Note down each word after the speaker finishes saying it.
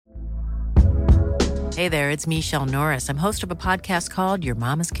Hey there, it's Michelle Norris. I'm host of a podcast called Your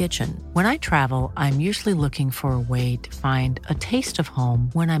Mama's Kitchen. When I travel, I'm usually looking for a way to find a taste of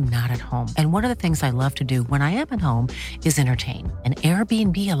home when I'm not at home. And one of the things I love to do when I am at home is entertain. And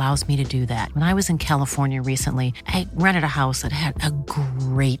Airbnb allows me to do that. When I was in California recently, I rented a house that had a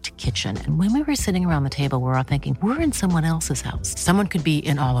great kitchen. And when we were sitting around the table, we were all thinking, we're in someone else's house. Someone could be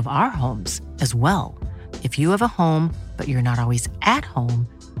in all of our homes as well. If you have a home, but you're not always at home,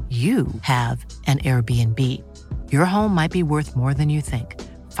 you have an Airbnb. Your home might be worth more than you think.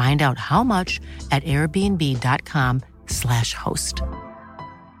 Find out how much at airbnb.com/host.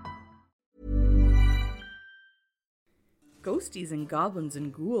 Ghosties and goblins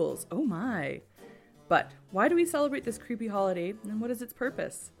and ghouls, oh my. But why do we celebrate this creepy holiday, and what is its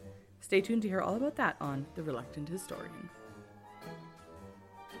purpose? Stay tuned to hear all about that on The Reluctant Historian.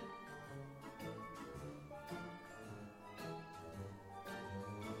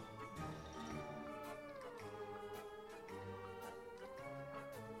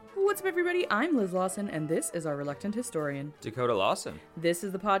 What's up, everybody? I'm Liz Lawson, and this is our Reluctant Historian. Dakota Lawson. This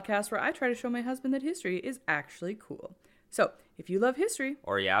is the podcast where I try to show my husband that history is actually cool. So, if you love history,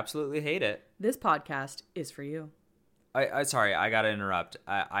 or you absolutely hate it, this podcast is for you. Sorry, I gotta interrupt.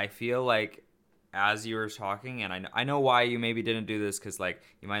 I feel like as you were talking, and I know why you maybe didn't do this, because like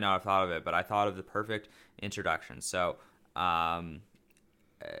you might not have thought of it, but I thought of the perfect introduction. So, okay,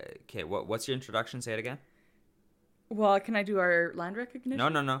 what's your introduction? Say it again. Well, can I do our land recognition?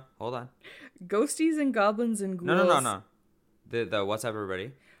 No. Hold on. Ghosties and goblins and ghouls. No. The what's up,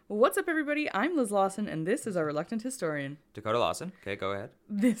 everybody? What's up, everybody? I'm Liz Lawson, and this is our Reluctant Historian. Dakota Lawson. Okay, go ahead.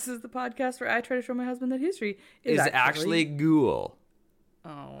 This is the podcast where I try to show my husband that history is actually ghoul.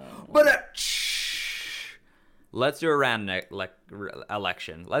 Oh. But let's do a random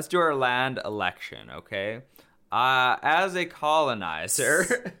election. Let's do our land election, okay? As a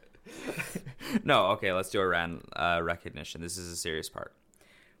colonizer... No, okay, let's do a random recognition. This is a serious part.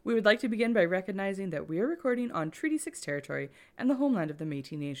 We would like to begin by recognizing that we are recording on Treaty 6 territory and the homeland of the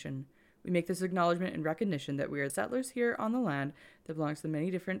Métis Nation. We make this acknowledgement in recognition that we are settlers here on the land that belongs to the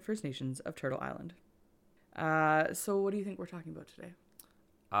many different First Nations of Turtle Island. So what do you think we're talking about today?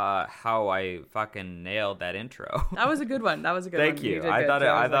 How I fucking nailed that intro. That was a good one. Thank you. I thought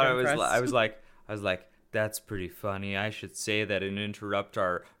it was like that's pretty funny. I should say that and interrupt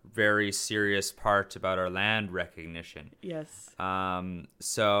our very serious part about our land recognition. Yes.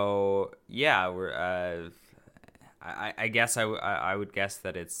 So yeah, we're. I guess I would guess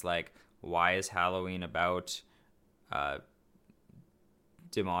that it's like, why is Halloween about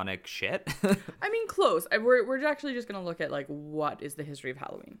demonic shit? I mean, close. We're actually just gonna look at like what is the history of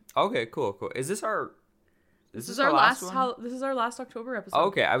Halloween. Okay, cool. Is this our? This is our last one? This is our last October episode.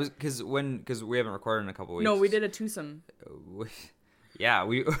 Okay, I was because we haven't recorded in a couple weeks. No, we did a twosome. Yeah,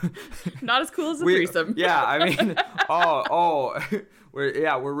 we not as cool as a threesome. Yeah, I mean,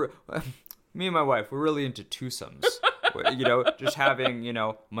 we're me and my wife, we're really into twosomes. Just having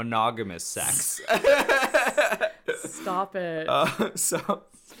monogamous sex. Stop it. Stop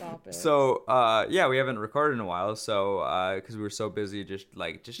it. So, yeah, we haven't recorded in a while, so, because we were so busy just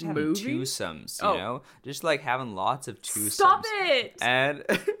having twosomes, you know? Just, like, having lots of twosomes. Stop it! And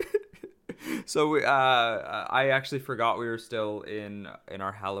so, I actually forgot we were still in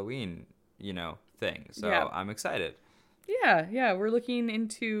our Halloween, thing, so yeah. I'm excited. Yeah, we're looking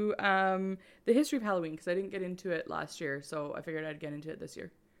into the history of Halloween, because I didn't get into it last year, so I figured I'd get into it this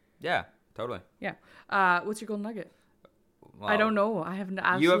year. Yeah, totally. Yeah. What's your golden nugget? Well, I don't know. I haven't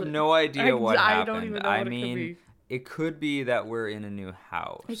absolutely... You have no idea what happened. I don't even know what it could be. It could be that we're in a new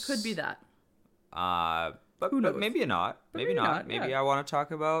house. It could be that. But maybe not. Maybe not. Maybe yeah. I want to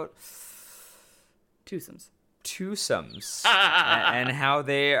talk about... Twosomes. And how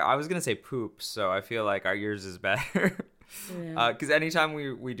they... I was going to say poops, so I feel like our yours is better. Because anytime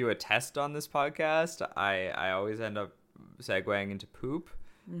we do a test on this podcast, I always end up segueing into poop.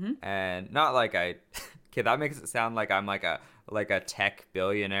 Mm-hmm. And not like I... Okay, that makes it sound like I'm like a tech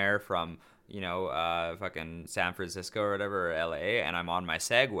billionaire from, fucking San Francisco or whatever, or LA, and I'm on my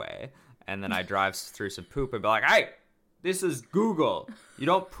Segway, and then I drive through some poop and be like, hey, this is Google. You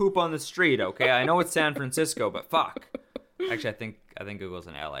don't poop on the street, okay? I know it's San Francisco, but fuck. Actually, I think Google's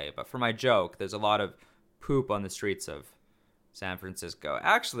in LA, but for my joke, there's a lot of poop on the streets of San Francisco.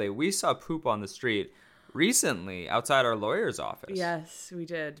 Actually, we saw poop on the street recently outside our lawyer's office. Yes, we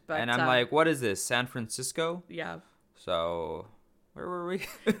did. But and I'm like, what is this, San Francisco? Yeah. So where were we?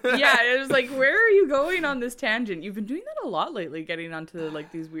 Yeah, it was like, where are you going on this tangent? You've been doing that a lot lately, getting onto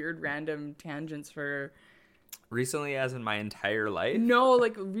like these weird random tangents for... Recently, as in my entire life? No,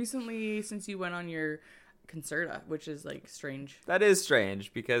 like recently since you went on your... Concerta, which is like strange. That is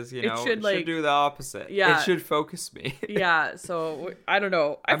strange because, you know, it should do the opposite. Yeah. It should focus me. Yeah, so I don't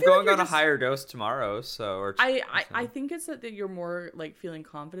know. I'm going on a higher dose tomorrow, so... I think it's that you're more, like, feeling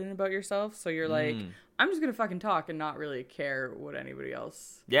confident about yourself, so you're like, I'm just gonna fucking talk and not really care what anybody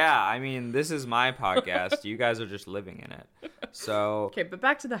else... Yeah, I mean, this is my podcast. You guys are just living in it. So... Okay, but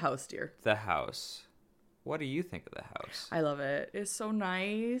back to the house, dear. The house. What do you think of the house? I love it. It's so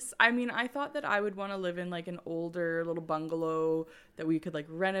nice. I mean, I thought that I would want to live in like an older little bungalow that we could like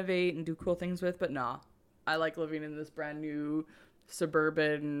renovate and do cool things with, but nah. I like living in this brand new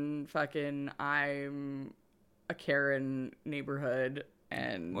suburban fucking I'm a Karen neighborhood.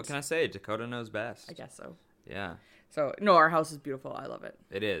 And what can I say? Dakota knows best. I guess so. Yeah. So no, our house is beautiful. I love it.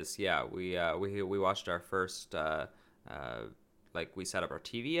 It is. Yeah. We watched our first like we set up our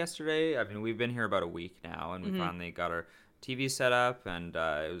TV yesterday. I mean, we've been here about a week now, and we finally got our TV set up, and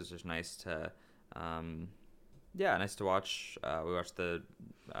it was just nice to, nice to watch. We watched the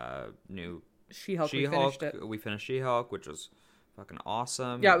new She-Hulk. We finished She-Hulk, which was fucking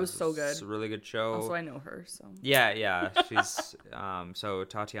awesome. Yeah, it was so good. It's a really good show. Also, I know her, so. Yeah, she's so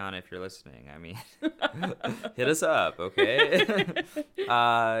Tatiana, if you're listening, I mean, hit us up, okay?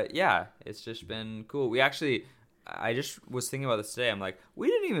 Yeah, it's just been cool. I just was thinking about this today. I'm like, we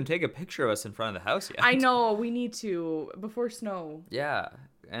didn't even take a picture of us in front of the house yet. I know, we need to before snow. Yeah,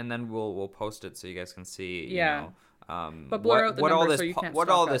 and then we'll post it so you guys can see. Yeah. You know, but blur out the numbers so you can't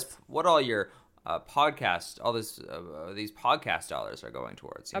stalk us. What all your podcast, all this these podcast dollars are going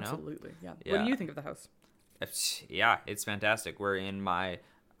towards. You Absolutely. know? Yeah. What do you think of the house? Yeah, it's fantastic. We're in my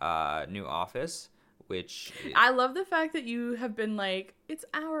new office. Which I love the fact that you have been like, it's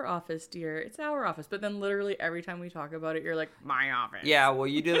our office, dear. It's our office. But then literally every time we talk about it, you're like, my office. Yeah, well,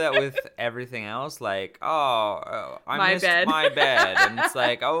 you do that with everything else. Like, I missed bed. my bed. And it's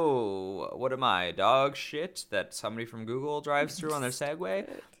like, oh, what am I, dog shit that somebody from Google drives through on their Segway?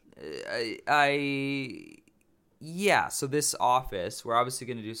 Yeah, so this office, we're obviously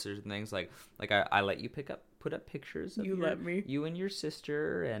going to do certain things. Like I let you put up pictures of you and your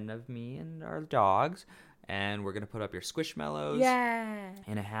sister and of me and our dogs, and we're gonna put up your squishmallows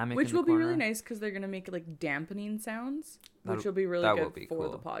in a hammock, which in the will corner. be really nice because they're gonna make like dampening sounds, which will be really good for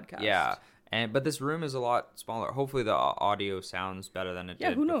cool. the podcast. Yeah, but this room is a lot smaller. Hopefully the audio sounds better than it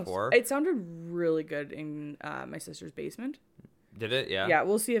did who knows? before. It sounded really good in my sister's basement. Did it? Yeah. Yeah,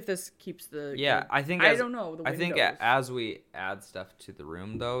 we'll see if this keeps the. Yeah, I think. I don't know. I think as we add stuff to the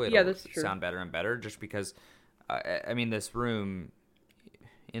room, though, it'll sound better and better. Just because, I mean, this room,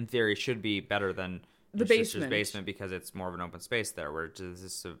 in theory, should be better than the sister's basement because it's more of an open space there, where this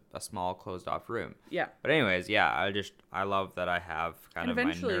is a small closed-off room. Yeah. But anyways, yeah, I love that I have kind of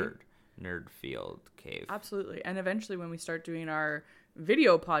my nerd field cave. Absolutely, and eventually when we start doing our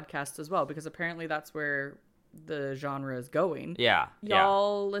video podcast as well, because apparently that's where the genre is going. Yeah.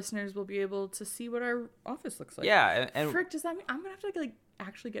 Y'all listeners will be able to see what our office looks like. Yeah. And frick, does that mean I'm going to have to like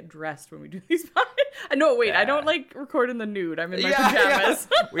actually get dressed when we do these podcasts? No, wait, I don't like record in the nude. I'm in my pajamas.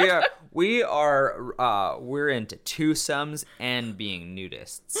 Yeah. We're into twosomes and being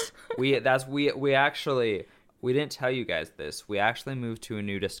nudists. We didn't tell you guys this. We actually moved to a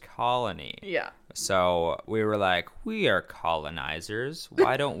nudist colony. Yeah. So we were like, we are colonizers.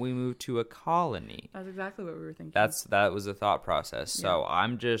 Why don't we move to a colony? That's exactly what we were thinking. That was the thought process. So yeah.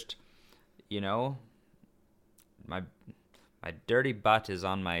 I'm just, my dirty butt is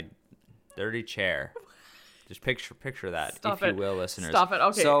on my dirty chair. Just picture that, if you will, listeners. Stop it.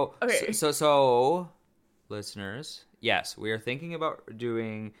 Okay. So, listeners, yes, we are thinking about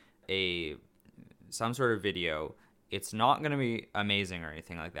doing some sort of video. It's not going to be amazing or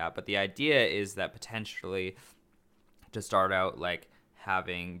anything like that, but the idea is that potentially to start out like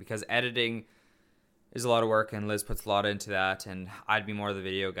because editing is a lot of work and Liz puts a lot into that, and I'd be more of the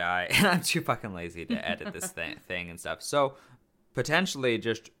video guy and I'm too fucking lazy to edit this thing and stuff. So potentially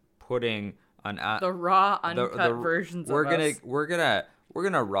just putting the raw uncut versions of us. We're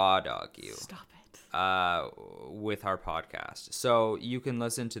gonna raw dog you. Stop it. With our podcast. So you can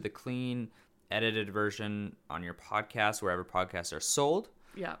listen to the clean edited version on your podcast wherever podcasts are sold.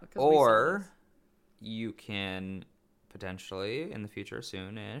 Yeah. Or you can potentially in the future,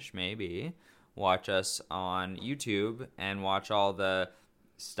 soonish, maybe, watch us on YouTube and watch all the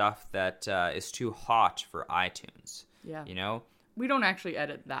stuff that is too hot for iTunes. Yeah. We don't actually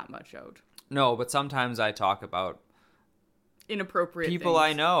edit that much out. No, but sometimes I talk about inappropriate people things.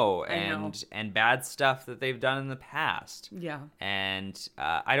 I know and bad stuff that they've done in the past. Yeah. And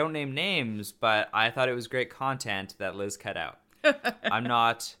I don't name names, but I thought it was great content that Liz cut out. I'm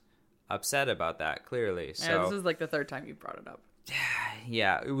not upset about that, clearly. So this is like the third time you brought it up.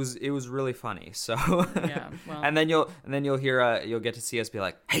 Yeah, it was really funny. So Yeah, well. and then you'll hear you'll get to see us be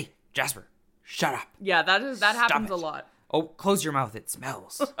like, "Hey, Jasper, shut up." Yeah, that happens it. a lot. Oh, close your mouth, it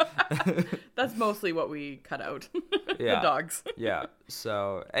smells. That's mostly what we cut out. Yeah. The dogs. Yeah.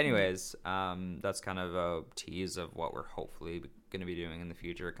 So anyways, that's kind of a tease of what we're hopefully going to be doing in the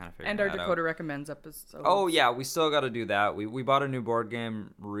future, kind of figuring And our that Dakota out. Recommends episode. Oh yeah, we still got to do that. We bought a new board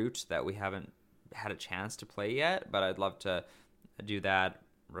game, Root, that we haven't had a chance to play yet, but I'd love to do that,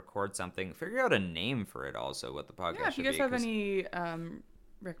 record something, figure out a name for it also, what the podcast Yeah, if you should guys be, have 'cause- any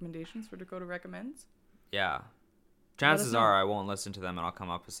recommendations for Dakota Recommends. Yeah. Chances are I won't listen to them and I'll come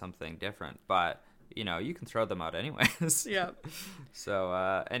up with something different, but you can throw them out anyways. Yeah. So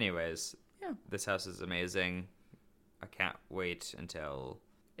anyways, Yeah. this house is amazing. I can't wait until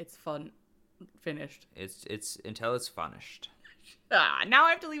It's fun. Finished. it's until it's finished. Now I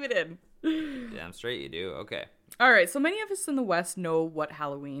have to leave it in. Damn straight you do. Okay. All right, so many of us in the West know what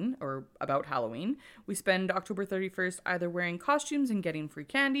Halloween, or about Halloween. We spend October 31st either wearing costumes and getting free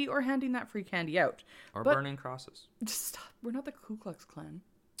candy or handing that free candy out. Or But- burning crosses. Just stop. We're not the Ku Klux Klan.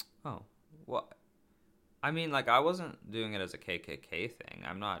 Oh, what? I mean, like, I wasn't doing it as a KKK thing.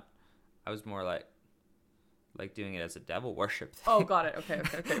 I was more like doing it as a devil worship thing. Oh, got it. Okay.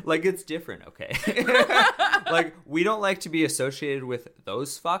 Like, it's different, okay? Like, we don't like to be associated with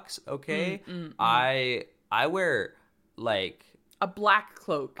those fucks, okay? I wear, like, A black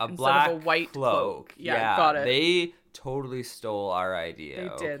cloak a instead black of a white cloak. Yeah, got it. They totally stole our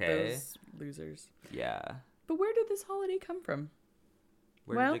idea, They did, okay? those losers. Yeah. But where did this holiday come from?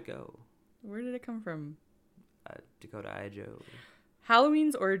 Where did it go? Where did it come from? Dakota Ijo.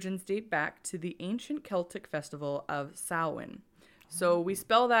 Halloween's origins date back to the ancient Celtic festival of Samhain. So we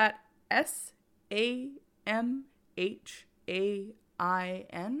spell that Samhain. How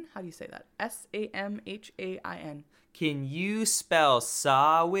do you say that? Samhain. Can you spell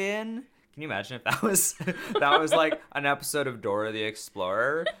Samhain? Can you imagine if that was like an episode of Dora the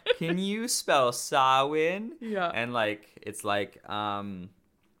Explorer? Can you spell Samhain? Yeah. And like it's like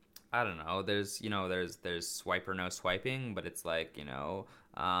I don't know. There's swipe or no swiping, but it's like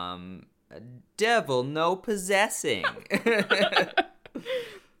devil no possessing.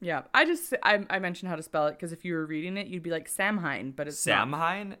 Yeah, I mentioned how to spell it because if you were reading it, you'd be like Samhain, but it's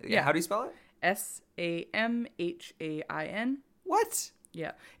Samhain? Yeah. How do you spell it? Samhain. What?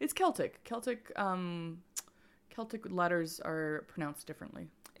 Yeah, it's Celtic. Celtic letters are pronounced differently.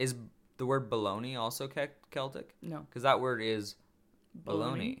 Is the word baloney also Celtic? No. Because that word is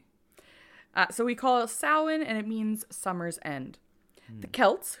baloney. So we call it Samhain, and it means summer's end. The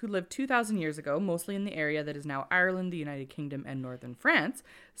Celts, who lived 2,000 years ago, mostly in the area that is now Ireland, the United Kingdom, and northern France,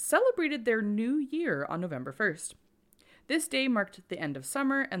 celebrated their new year on November 1st. This day marked the end of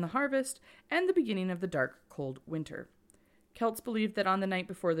summer and the harvest, and the beginning of the dark, cold winter. Celts believed that on the night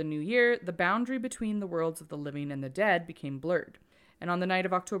before the new year, the boundary between the worlds of the living and the dead became blurred. And on the night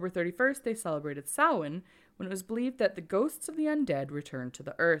of October 31st, they celebrated Samhain, when it was believed that the ghosts of the undead returned to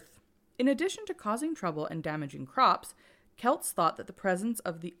the earth. In addition to causing trouble and damaging crops, Celts thought that the presence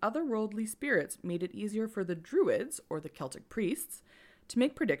of the otherworldly spirits made it easier for the Druids, or the Celtic priests, to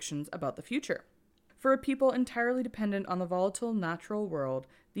make predictions about the future. For a people entirely dependent on the volatile natural world,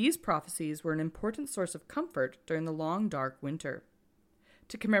 these prophecies were an important source of comfort during the long, dark winter.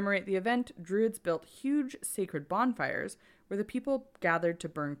 To commemorate the event, Druids built huge sacred bonfires where the people gathered to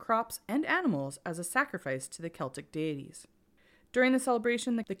burn crops and animals as a sacrifice to the Celtic deities. During the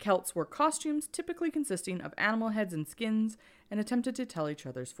celebration, the Celts wore costumes typically consisting of animal heads and skins and attempted to tell each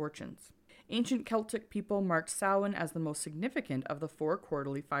other's fortunes. Ancient Celtic people marked Samhain as the most significant of the 4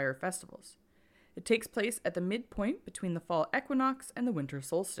 quarterly fire festivals. It takes place at the midpoint between the fall equinox and the winter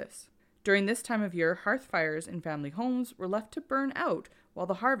solstice. During this time of year, hearth fires in family homes were left to burn out while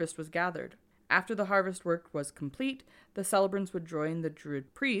the harvest was gathered. After the harvest work was complete, the celebrants would join the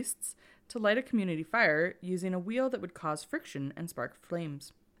Druid priests to light a community fire using a wheel that would cause friction and spark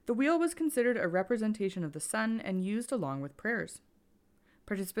flames. The wheel was considered a representation of the sun and used along with prayers.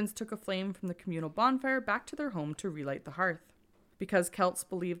 Participants took a flame from the communal bonfire back to their home to relight the hearth. Because Celts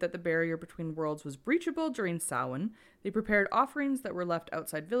believed that the barrier between worlds was breachable during Samhain, they prepared offerings that were left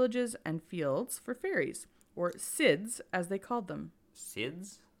outside villages and fields for fairies, or Sids as they called them.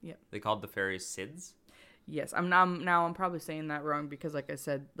 Sids? Yeah. They called the fairies Sids? Yes, I'm probably saying that wrong because, like I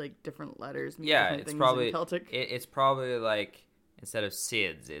said, like different letters. And Yeah, different it's things probably in Celtic. It's probably like instead of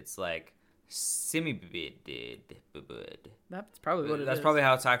Sids, it's like Simibid. That's probably what it is. That's probably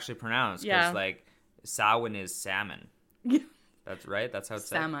how it's actually pronounced. Yeah. Because like Samhain is salmon. Yeah. That's right. That's how it's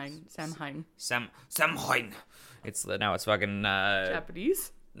Samhain. Samhain. It's fucking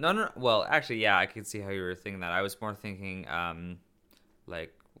Japanese. No. Well, actually, yeah, I can see how you were thinking that. I was more thinking,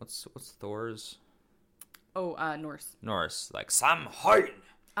 like, what's Thor's? Oh, Norse. Norse, like Samhain.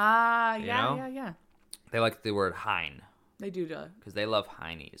 Yeah. They like the word Hein. They do, because they love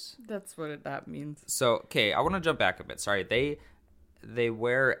heinies. That's what that means. So, okay, I want to jump back a bit. Sorry, they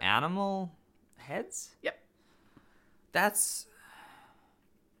wear animal heads? Yep. That's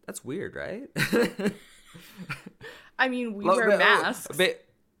weird, right? I mean, we wear masks.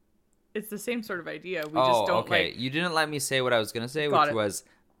 It's the same sort of idea. We just don't okay. You didn't let me say what I was going to say, which was,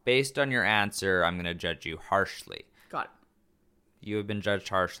 based on your answer, I'm going to judge you harshly. Got it. You have been judged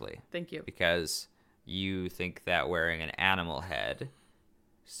harshly. Thank you. Because you think that wearing an animal head,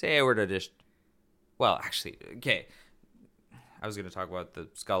 say I were to just, well, actually, okay, I was going to talk about the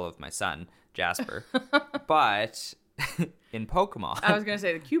skull of my son, Jasper, but in Pokemon. I was going to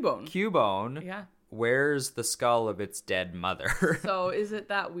say the Cubone. Cubone. Yeah. Wears the skull of its dead mother. So is it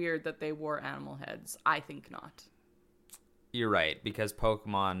that weird that they wore animal heads? I think not. You're right, because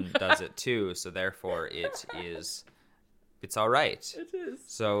Pokemon does it too, so therefore it's all right. It is.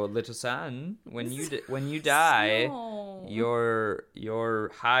 So, little son, when you die, no.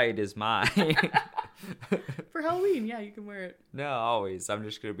 your hide is mine. For Halloween, yeah, you can wear it. No, always. I'm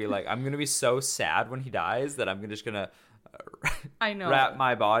just gonna be like, I'm gonna be so sad when he dies that I'm just gonna I know. wrap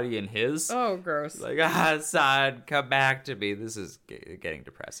my body in his. Oh, gross. Like, son, come back to me. This is getting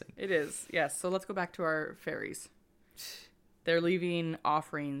depressing. It is, yes. So let's go back to our fairies. They're leaving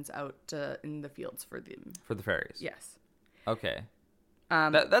offerings out in the fields for them. For the fairies. Yes. Okay.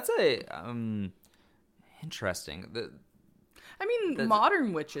 That's interesting.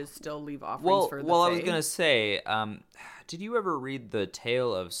 Modern witches still leave offerings for the fae. I was gonna say, did you ever read the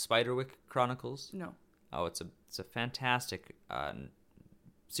Tale of Spiderwick Chronicles? No. Oh, it's a fantastic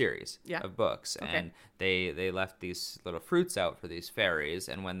series of books, okay. And they left these little fruits out for these fairies,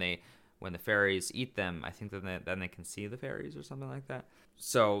 and when the fairies eat them, I think then they can see the fairies or something like that.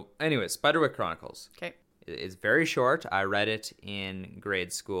 So, anyway, Spiderwick Chronicles. Okay. It's very short. I read it in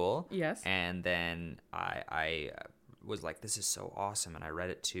grade school. Yes. And then I was like, this is so awesome. And I read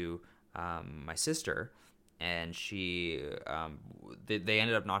it to my sister. And she, they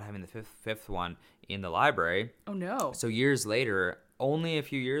ended up not having the fifth one in the library. Oh, no. So years later, only a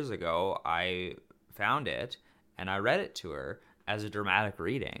few years ago, I found it. And I read it to her as a dramatic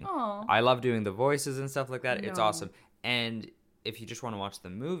reading. Aww. I love doing the voices and stuff like that. No. It's awesome. And if you just want to watch the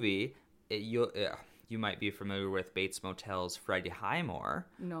movie, you might be familiar with Bates Motel's Freddie Highmore.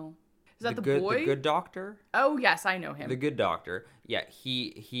 No. Is that the boy? The Good Doctor? Oh, yes, I know him. The Good Doctor. Yeah,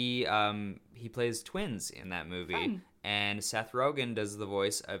 he plays twins in that movie. Fun. And Seth Rogen does the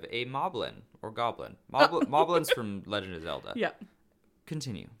voice of a Moblin or Goblin. Moblin's from Legend of Zelda. Yeah.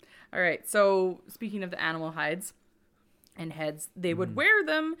 Continue. All right. So, speaking of the animal hides and heads, they would wear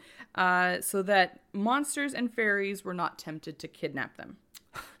them so that monsters and fairies were not tempted to kidnap them.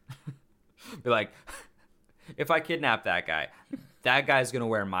 Be like, if I kidnap that guy's gonna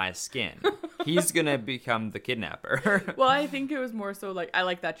wear my skin. He's gonna become the kidnapper. Well, I think it was more so like, I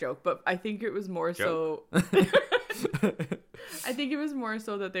like that joke, but I think it was more so I think it was more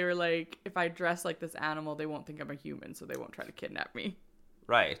so that they were like, if I dress like this animal, they won't think I'm a human, so they won't try to kidnap me.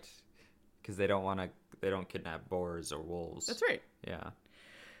 Right. Because they don't kidnap boars or wolves. That's right. Yeah.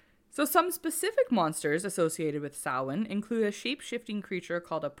 So some specific monsters associated with Samhain include a shape-shifting creature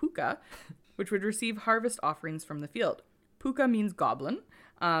called a puka, which would receive harvest offerings from the field. Puka means goblin,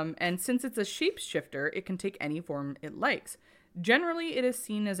 and since it's a shapeshifter, it can take any form it likes. Generally, it is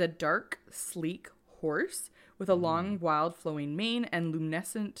seen as a dark, sleek horse with a long, wild, flowing mane and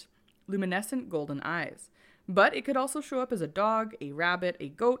luminescent golden eyes. But it could also show up as a dog, a rabbit, a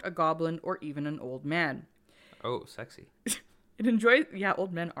goat, a goblin, or even an old man. Oh, sexy. It enjoys... Yeah,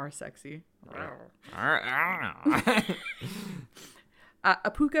 old men are sexy.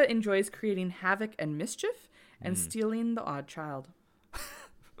 A puka enjoys creating havoc and mischief and stealing the odd child.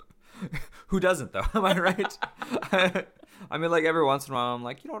 Who doesn't, though? Am I right? I mean, like, every once in a while, I'm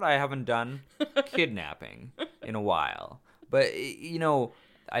like, you know what I haven't done? Kidnapping in a while. But,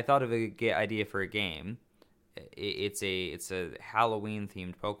 I thought of an idea for a game. It's a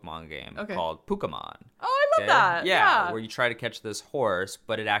Halloween-themed Pokemon game called Pokemon. Oh, I love that. Yeah, where you try to catch this horse,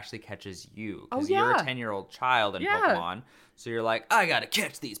 but it actually catches you. Because you're a 10-year-old child in Pokemon. So you're like, I gotta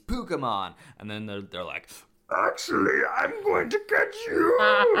catch these Pokemon. And then they're like, actually, I'm going to catch you.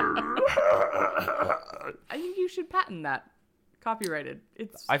 I think you should patent that. Copyrighted.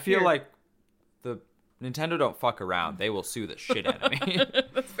 I feel like the Nintendo don't fuck around. They will sue the shit out of me.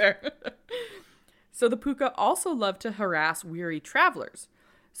 That's fair. So the puka also love to harass weary travelers.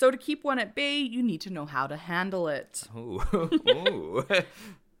 So to keep one at bay, you need to know how to handle it. Ooh. Ooh.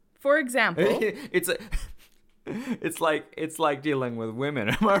 For example, it's like dealing with women.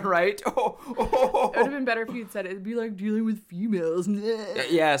 Am I right? it would have been better if you'd said it'd be like dealing with females.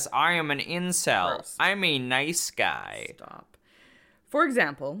 Yes, I am an incel. Gross. I'm a nice guy. Stop. For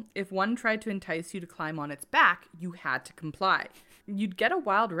example, if one tried to entice you to climb on its back, you had to comply. You'd get a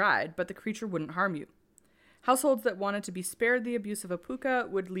wild ride, but the creature wouldn't harm you. Households that wanted to be spared the abuse of a puka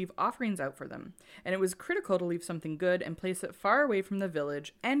would leave offerings out for them, and it was critical to leave something good and place it far away from the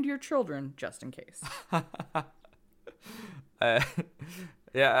village and your children, just in case.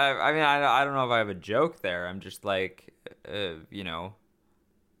 Yeah, I mean, I don't know if I have a joke there. I'm just like,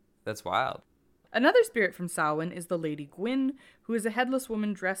 that's wild. Another spirit from Samhain is the Lady Gwyn, who is a headless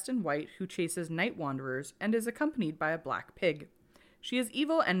woman dressed in white who chases night wanderers and is accompanied by a black pig. She is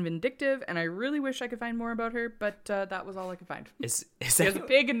evil and vindictive, and I really wish I could find more about her, but that was all I could find. She has a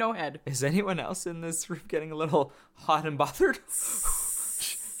pig and no head. Is anyone else in this room getting a little hot and bothered?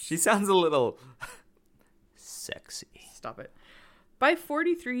 She sounds a little sexy. Stop it. By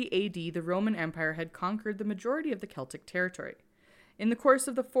 43 AD, the Roman Empire had conquered the majority of the Celtic territory. In the course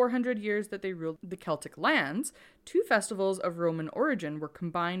of the 400 years that they ruled the Celtic lands, 2 festivals of Roman origin were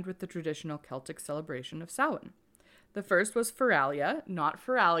combined with the traditional Celtic celebration of Samhain. The first was Feralia, not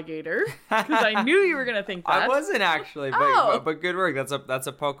for alligator, because I knew you were going to think that. I wasn't actually, but good work. That's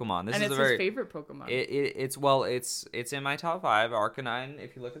a Pokemon. This and is it's a very his favorite Pokemon. It's in my top 5. Arcanine.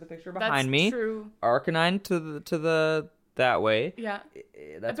 If you look at the picture behind me, That's true. Arcanine to the that way. Yeah,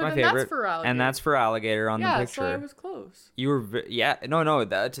 that's but my then favorite. That's for alligator. And that's for alligator on the picture. Yeah, so I was close. You were to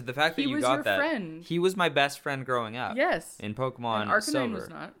the fact that you got that. He was your friend. He was my best friend growing up. Yes. In Pokemon and Arcanine Silver. was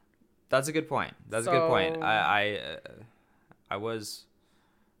not. That's a good point. That's a good point. I was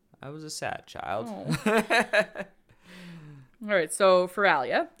a sad child. Oh. All right, so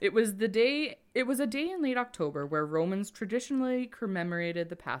Feralia, it was a day in late October where Romans traditionally commemorated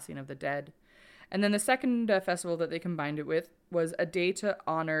the passing of the dead. And then the second festival that they combined it with was a day to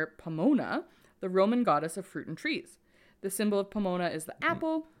honor Pomona, the Roman goddess of fruit and trees. The symbol of Pomona is the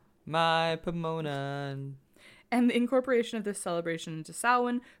apple. My Pomona. And the incorporation of this celebration into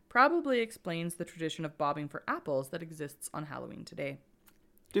Samhain probably explains the tradition of bobbing for apples that exists on Halloween today.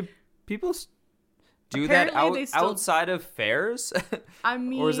 Do people do Apparently that outside of fairs? I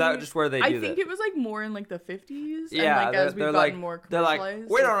mean, or is that just where they do that? I think it was like more in like the 50s. Yeah, and as we've gotten more they're like,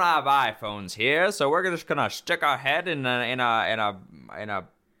 commercialized. we don't have iPhones here, so we're just gonna stick our head in a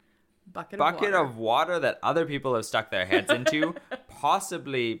bucket of water that other people have stuck their heads into,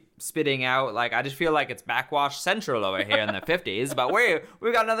 possibly spitting out, like, I just feel like it's backwash central over here in the 50s, but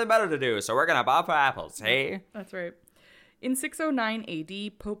we've got nothing better to do, so we're gonna bob for apples, hey? That's right. In 609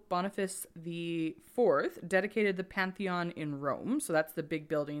 AD, Pope Boniface IV dedicated the Pantheon in Rome, so that's the big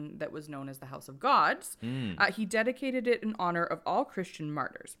building that was known as the House of Gods. He dedicated it in honor of all Christian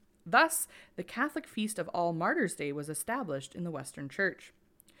martyrs. Thus, the Catholic feast of All Martyrs' Day was established in the Western Church.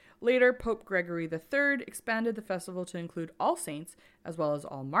 Later, Pope Gregory III expanded the festival to include all saints as well as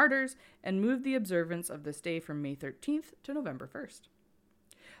all martyrs and moved the observance of this day from May 13th to November 1st.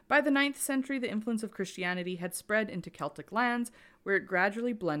 By the 9th century, the influence of Christianity had spread into Celtic lands, where it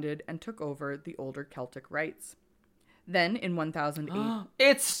gradually blended and took over the older Celtic rites. Then, in 1008...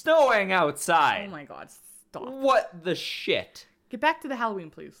 It's snowing outside! Oh my god, stop. What the shit? Get back to the Halloween,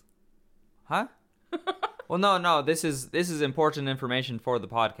 please. Huh? Well, no, this is important information for the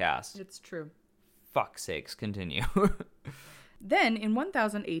podcast. It's true. Fuck's sakes, continue. Then, in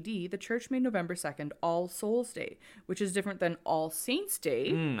 1000 AD, the church made November 2nd All Souls Day, which is different than All Saints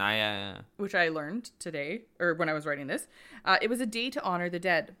Day, which I learned today, or when I was writing this. It was a day to honor the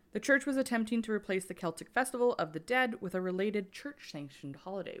dead. The church was attempting to replace the Celtic Festival of the Dead with a related church-sanctioned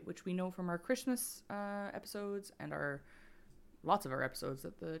holiday, which we know from our Christmas episodes and lots of our episodes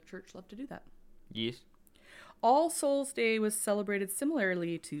that the church loved to do that. Yes. All Souls Day was celebrated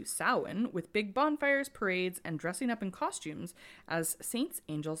similarly to Samhain, with big bonfires, parades, and dressing up in costumes as saints,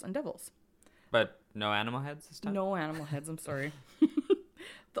 angels, and devils. But no animal heads this time? No animal heads, I'm sorry.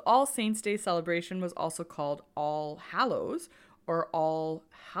 The All Saints Day celebration was also called All Hallows, or All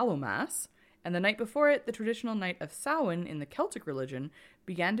Hallowmass, and the night before it, the traditional night of Samhain in the Celtic religion,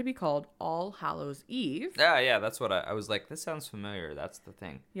 began to be called All Hallows Eve. Yeah, that's what I was like, this sounds familiar, that's the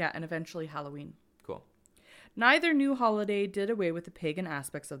thing. Yeah, and eventually Halloween. Cool. Neither new holiday did away with the pagan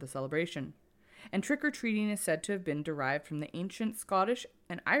aspects of the celebration, and trick-or-treating is said to have been derived from the ancient Scottish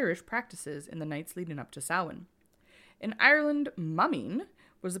and Irish practices in the nights leading up to Samhain. In Ireland, mumming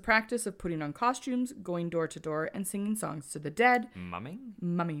was the practice of putting on costumes, going door to door, and singing songs to the dead. Mumming?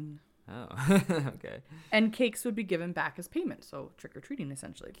 Mumming. Oh, okay. And cakes would be given back as payment, so trick-or-treating,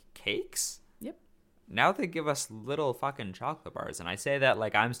 essentially. Cakes? Yep. Now they give us little fucking chocolate bars, and I say that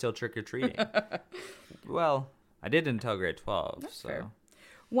like I'm still trick-or-treating. Well, I did until grade 12, That's so... fair.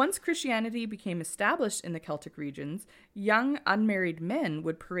 Once Christianity became established in the Celtic regions, young unmarried men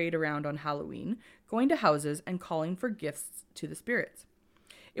would parade around on Halloween, going to houses and calling for gifts to the spirits.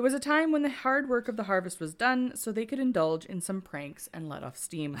 It was a time when the hard work of the harvest was done, so they could indulge in some pranks and let off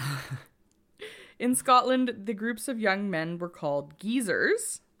steam. In Scotland, the groups of young men were called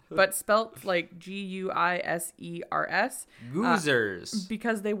geezers, but spelt like Guisers. Goozers.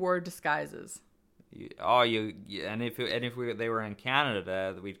 Because they wore disguises. And if they were in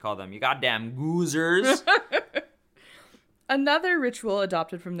Canada, we'd call them, you goddamn goozers. Another ritual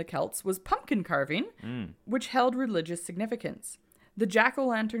adopted from the Celts was pumpkin carving, which held religious significance. The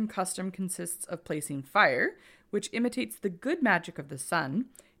jack-o'-lantern custom consists of placing fire, which imitates the good magic of the sun,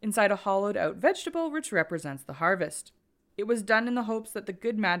 inside a hollowed-out vegetable which represents the harvest. It was done in the hopes that the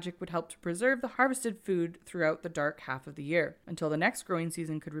good magic would help to preserve the harvested food throughout the dark half of the year, until the next growing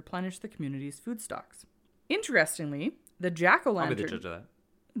season could replenish the community's food stocks. Interestingly, the jack-o'-lantern... I'll be the judge of that.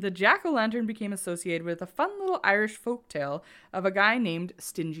 The jack-o'-lantern became associated with a fun little Irish folktale of a guy named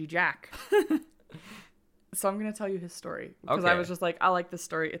Stingy Jack. So I'm going to tell you his story, because I was just like, I like this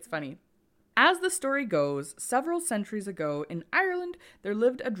story, it's funny. As the story goes, several centuries ago in Ireland, there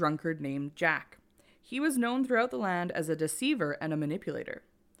lived a drunkard named Jack. He was known throughout the land as a deceiver and a manipulator.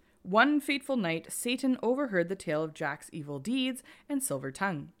 One fateful night, Satan overheard the tale of Jack's evil deeds and silver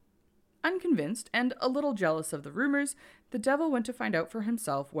tongue. Unconvinced and a little jealous of the rumors, the devil went to find out for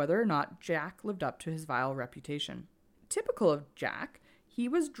himself whether or not Jack lived up to his vile reputation. Typical of Jack, he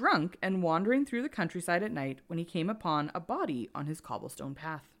was drunk and wandering through the countryside at night when he came upon a body on his cobblestone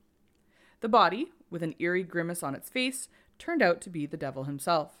path. The body, with an eerie grimace on its face, turned out to be the devil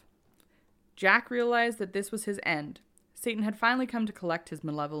himself. Jack realized that this was his end. Satan had finally come to collect his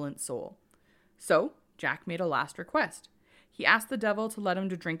malevolent soul. So, Jack made a last request. He asked the devil to let him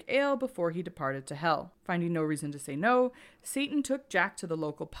to drink ale before he departed to hell. Finding no reason to say no, Satan took Jack to the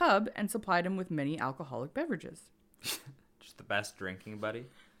local pub and supplied him with many alcoholic beverages. Just the best drinking buddy.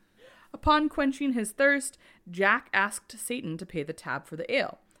 Upon quenching his thirst, Jack asked Satan to pay the tab for the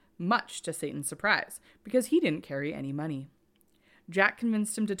ale, much to Satan's surprise, because he didn't carry any money. Jack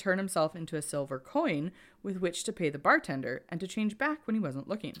convinced him to turn himself into a silver coin with which to pay the bartender and to change back when he wasn't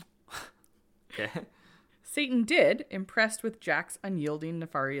looking. Okay. Satan did, impressed with Jack's unyielding,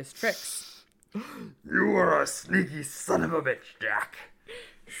 nefarious tricks. You are a sneaky son of a bitch, Jack.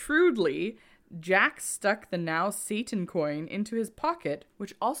 Shrewdly, Jack stuck the now Satan coin into his pocket,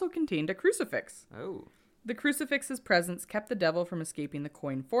 which also contained a crucifix. Oh. The crucifix's presence kept the devil from escaping the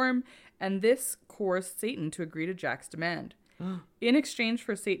coin for him, and this coerced Satan to agree to Jack's demand. In exchange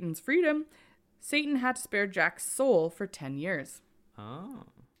for Satan's freedom, Satan had to spare Jack's soul for 10 years. Oh.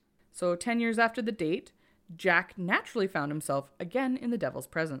 So 10 years after the date, Jack naturally found himself again in the devil's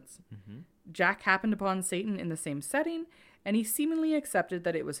presence. Mm-hmm. Jack happened upon Satan in the same setting, and he seemingly accepted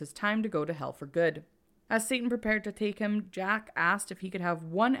that it was his time to go to hell for good. As Satan prepared to take him, Jack asked if he could have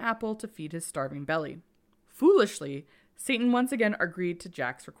one apple to feed his starving belly. Foolishly, Satan once again agreed to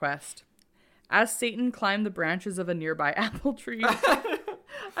Jack's request. As Satan climbed the branches of a nearby apple tree...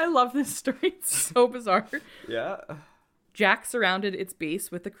 I love this story, it's so bizarre. Yeah. Jack surrounded its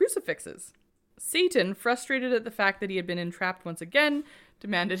base with the crucifixes. Satan, frustrated at the fact that he had been entrapped once again,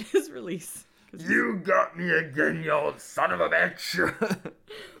 demanded his release. You got me again, you old son of a bitch.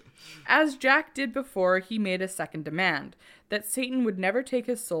 As Jack did before, he made a second demand, that Satan would never take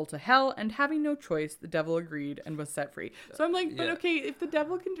his soul to hell, and having no choice, the devil agreed and was set free. So I'm like, but okay, if the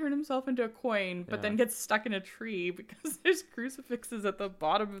devil can turn himself into a coin, but then gets stuck in a tree because there's crucifixes at the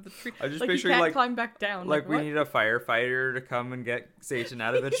bottom of the tree, I just like, picture he can't climb back down. Like we what? need a firefighter to come and get Satan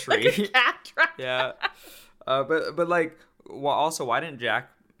out of the tree. Like a cat trap. Yeah. But like, also, why didn't Jack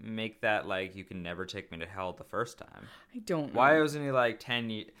make that like, you can never take me to hell the first time? I don't know. Why wasn't he like 10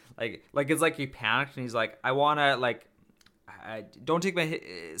 years? Like it's like he panicked and he's like, I want to like, don't take my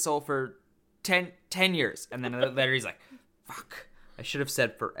soul for 10 years. And then later he's like, fuck, I should have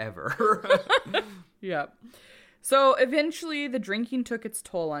said forever. Yeah. So eventually the drinking took its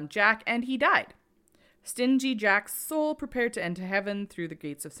toll on Jack and he died. Stingy Jack's soul prepared to enter heaven through the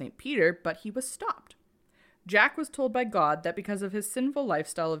gates of St. Peter, but he was stopped. Jack was told by God that because of his sinful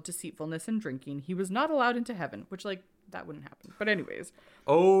lifestyle of deceitfulness and drinking, he was not allowed into heaven, which, like, that wouldn't happen. But anyways.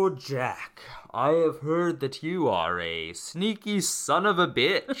 Oh, Jack, I have heard that you are a sneaky son of a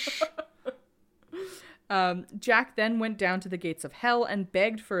bitch. Jack then went down to the gates of hell and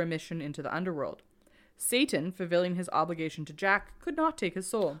begged for admission into the underworld. Satan, fulfilling his obligation to Jack, could not take his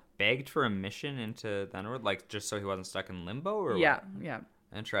soul. Begged for a mission into the underworld, like just so he wasn't stuck in limbo, or Yeah, what? yeah.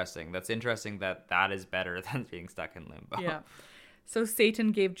 Interesting. That's interesting that is better than being stuck in limbo. Yeah. So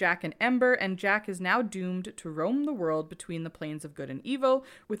Satan gave Jack an ember, and Jack is now doomed to roam the world between the planes of good and evil,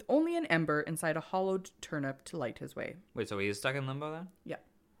 with only an ember inside a hollowed turnip to light his way. Wait, so he's stuck in limbo then? Yeah.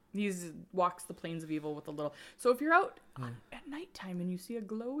 He walks the plains of evil with a little... So if you're out at nighttime and you see a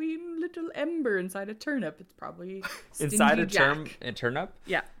glowing little ember inside a turnip, it's probably Inside a Jack. turnip?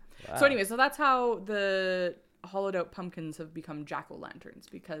 Yeah. Wow. So anyway, so that's how the hollowed out pumpkins have become jack-o'-lanterns,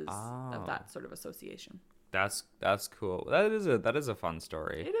 because of that sort of association. That's cool. That is a fun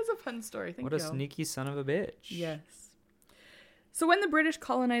story. It is a fun story. Thank you. What a sneaky son of a bitch. Yes. So when the British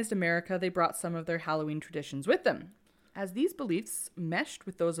colonized America, they brought some of their Halloween traditions with them. As these beliefs meshed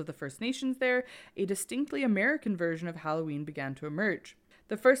with those of the First Nations there, a distinctly American version of Halloween began to emerge.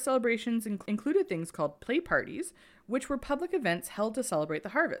 The first celebrations included things called play parties, which were public events held to celebrate the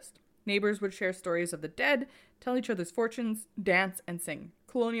harvest. Neighbors would share stories of the dead, tell each other's fortunes, dance, and sing.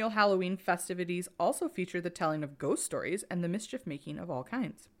 Colonial Halloween festivities also featured the telling of ghost stories and the mischief-making of all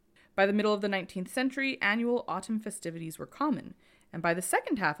kinds. By the middle of the 19th century, annual autumn festivities were common, and by the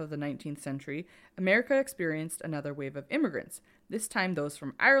second half of the 19th century, America experienced another wave of immigrants, this time those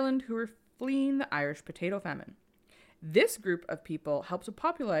from Ireland who were fleeing the Irish potato famine. This group of people helped to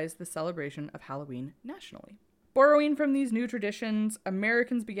popularize the celebration of Halloween nationally. Borrowing from these new traditions,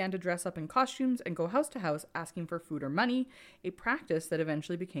 Americans began to dress up in costumes and go house to house asking for food or money, a practice that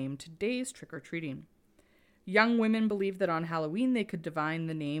eventually became today's trick-or-treating. Young women believed that on Halloween they could divine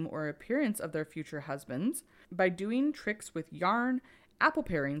the name or appearance of their future husbands by doing tricks with yarn, apple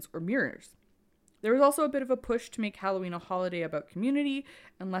parings, or mirrors. There was also a bit of a push to make Halloween a holiday about community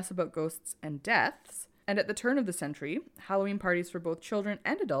and less about ghosts and deaths. And at the turn of the century, Halloween parties for both children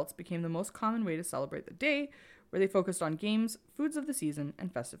and adults became the most common way to celebrate the day, where they focused on games, foods of the season,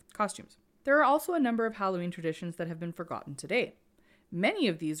 and festive costumes. There are also a number of Halloween traditions that have been forgotten today. Many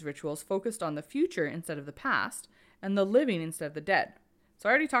of these rituals focused on the future instead of the past, and the living instead of the dead. So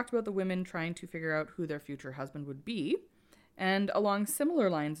I already talked about the women trying to figure out who their future husband would be, and along similar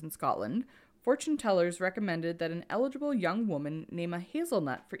lines in Scotland, fortune tellers recommended that an eligible young woman name a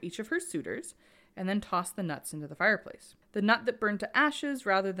hazelnut for each of her suitors, and then toss the nuts into the fireplace. The nut that burned to ashes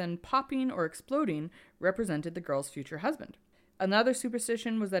rather than popping or exploding represented the girl's future husband. Another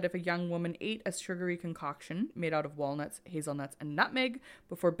superstition was that if a young woman ate a sugary concoction made out of walnuts, hazelnuts, and nutmeg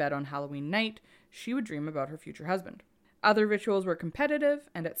before bed on Halloween night, she would dream about her future husband. Other rituals were competitive,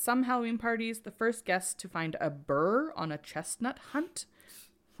 and at some Halloween parties, the first guest to find a burr on a chestnut hunt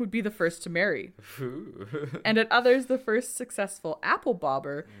would be the first to marry. And at others, the first successful apple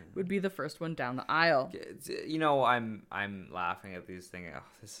bobber would be the first one down the aisle. You know, I'm laughing at these things. Oh,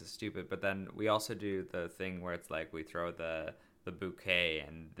 this is stupid. But then we also do the thing where it's like we throw the bouquet,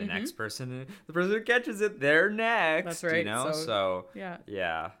 and the next person, the person who catches it, they're next. That's right. You know, so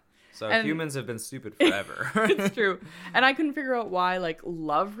yeah. So humans have been stupid forever. It's true. And I couldn't figure out why, like,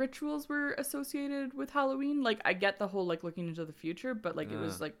 love rituals were associated with Halloween. Like, I get the whole, like, looking into the future, but, like, it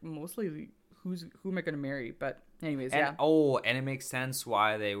was, like, mostly who am I going to marry? But anyways, and it makes sense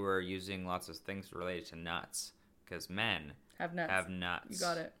why they were using lots of things related to nuts. Because men have nuts.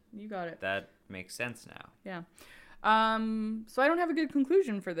 You got it. That makes sense now. Yeah. So I don't have a good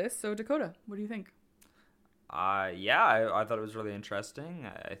conclusion for this. So, Dakota, what do you think? I thought it was really interesting.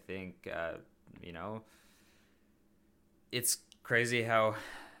 I think, you know, it's crazy how,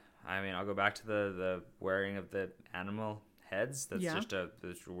 I mean, I'll go back to the wearing of the animal heads. That's just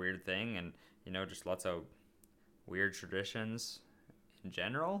this weird thing. And, you know, just lots of weird traditions in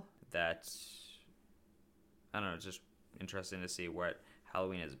general that, I don't know, it's just interesting to see what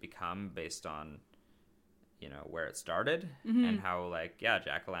Halloween has become based on, you know, where it started and how, like,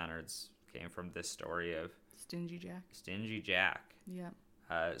 jack-o'-lanterns came from this story of Stingy Jack. Yeah.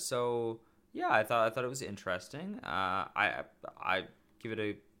 So yeah, I thought it was interesting. I give it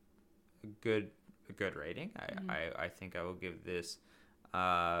a good rating. I think I will give this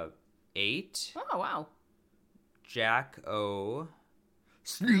 8. Oh wow. Jack-o'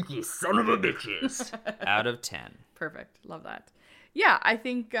 sneaky son of a bitches out of 10. Perfect. Love that. Yeah, I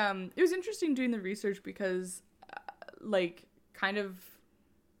think it was interesting doing the research because like kind of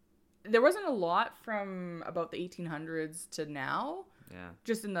there wasn't a lot from about the 1800s to now. Yeah.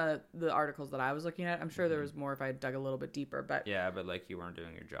 Just in the articles that I was looking at. I'm sure there was more if I dug a little bit deeper, but yeah, but like you weren't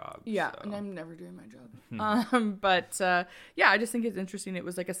doing your job. Yeah, so. And I'm never doing my job. But I just think it's interesting. It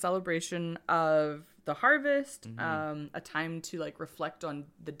was like a celebration of the harvest, a time to like reflect on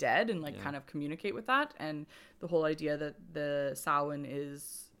the dead and like kind of communicate with that, and the whole idea that the Samhain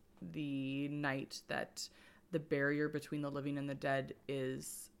is the night that the barrier between the living and the dead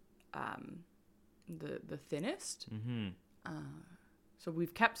is the thinnest. Mm-hmm. So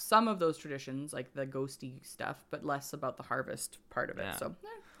we've kept some of those traditions, like the ghosty stuff, but less about the harvest part of it. Yeah. So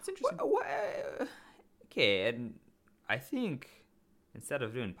it's interesting. Okay, and I think instead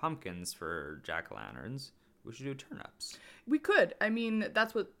of doing pumpkins for jack-o'-lanterns, we should do turnips. We could. I mean,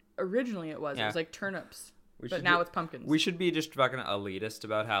 that's what originally it was. Yeah. It was like turnips, We but should now do- it's pumpkins. We should be just fucking elitist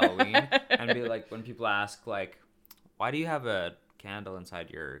about Halloween and be like, when people ask, like, why do you have a candle inside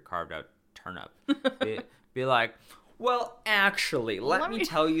your carved out turnip? Be like, well, actually, let me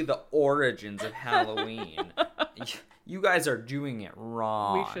tell you the origins of Halloween. You guys are doing it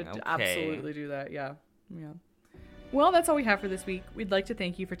wrong. We should okay? absolutely do that. Yeah. Yeah. Well, that's all we have for this week. We'd like to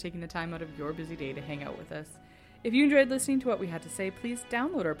thank you for taking the time out of your busy day to hang out with us. If you enjoyed listening to what we had to say, please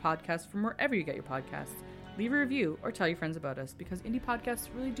download our podcast from wherever you get your podcasts. Leave a review or tell your friends about us, because indie podcasts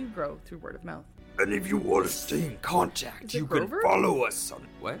really do grow through word of mouth. And if you want to stay in contact, you can Grover? follow us on...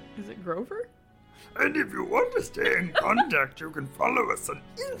 What? Is it Grover? And if you want to stay in contact, you can follow us on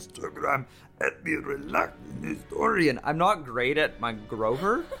Instagram at The Reluctant Historian. I'm not great at my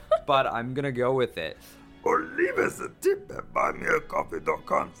Grover, but I'm going to go with it. Or leave us a tip at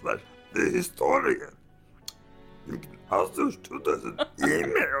buymeacoffee.com/thehistorian. You can also shoot us an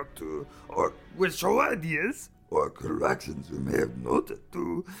email to, or with show ideas or corrections we may have noted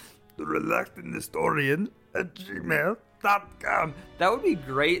to thereluctanthistorian@gmail.com. That would be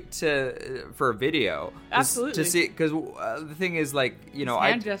great for a video. Absolutely. To see, because the thing is, like, you know,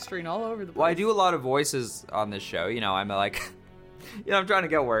 Hand gesturing all over the place. Well, I do a lot of voices on this show. You know, I'm like, you know, I'm trying to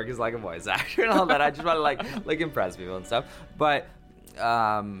get work as like a voice actor and all that. I just want to like impress people and stuff. But yeah,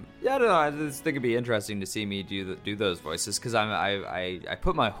 I don't know. I just think it'd be interesting to see me do those voices, because I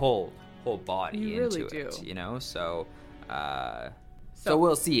put my whole body into it. You know, so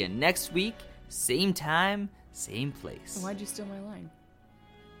we'll see you next week, same time, same place. Why'd you steal my line?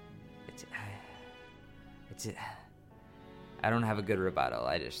 I don't have a good rebuttal.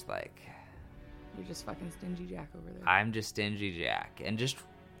 I just like. You're just fucking stingy Jack over there. I'm just stingy Jack. And just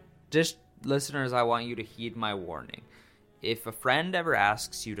listeners, I want you to heed my warning. If a friend ever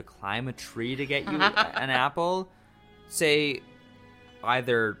asks you to climb a tree to get you an apple, say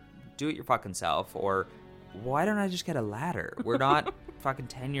either do it your fucking self, or why don't I just get a ladder? We're not fucking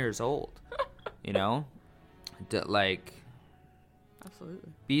 10 years old. You know?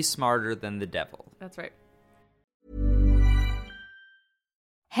 Absolutely. Be smarter than the devil. That's right.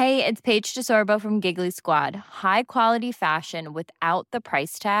 Hey, it's Paige DeSorbo from Giggly Squad. High quality fashion without the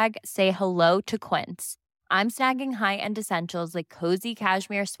price tag. Say hello to Quince. I'm snagging high-end essentials like cozy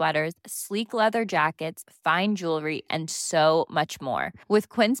cashmere sweaters, sleek leather jackets, fine jewelry, and so much more. With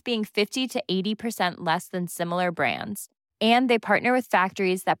Quince being 50 to 80% less than similar brands. And they partner with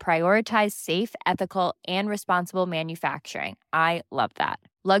factories that prioritize safe, ethical, and responsible manufacturing. I love that.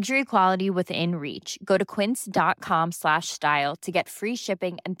 Luxury quality within reach. Go to quince.com/style to get free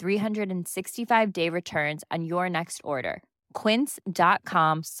shipping and 365-day returns on your next order.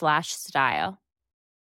 Quince.com/style.